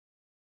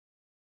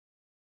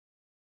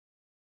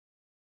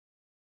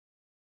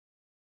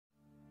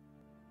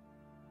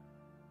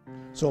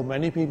So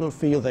many people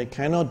feel they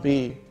cannot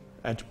be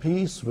at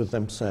peace with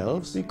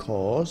themselves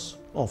because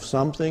of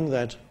something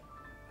that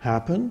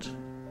happened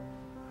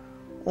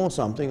or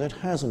something that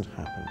hasn't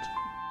happened.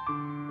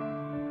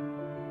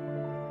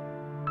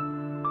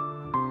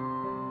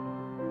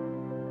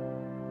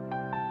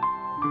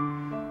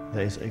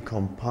 There's a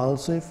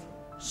compulsive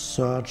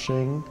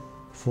searching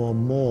for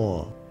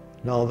more.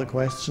 Now the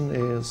question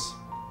is,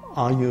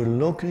 are you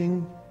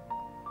looking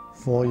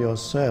for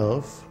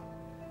yourself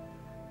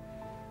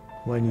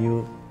when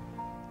you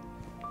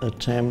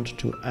attempt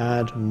to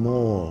add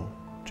more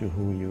to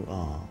who you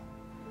are?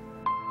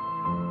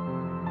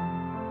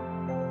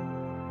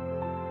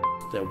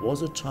 There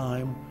was a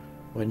time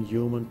when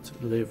humans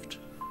lived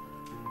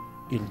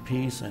in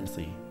peace and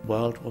the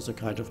world was a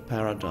kind of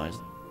paradise.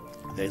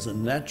 There's a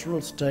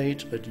natural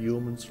state that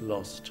humans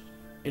lost.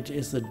 It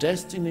is the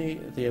destiny,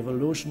 the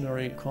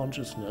evolutionary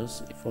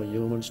consciousness for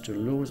humans to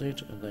lose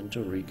it and then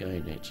to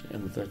regain it,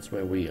 and that's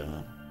where we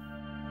are.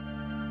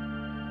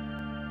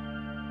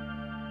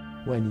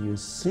 When you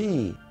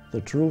see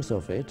the truth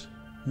of it,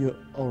 you're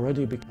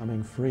already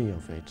becoming free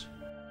of it.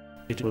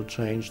 It will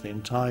change the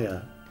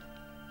entire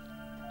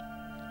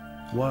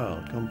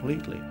world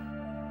completely.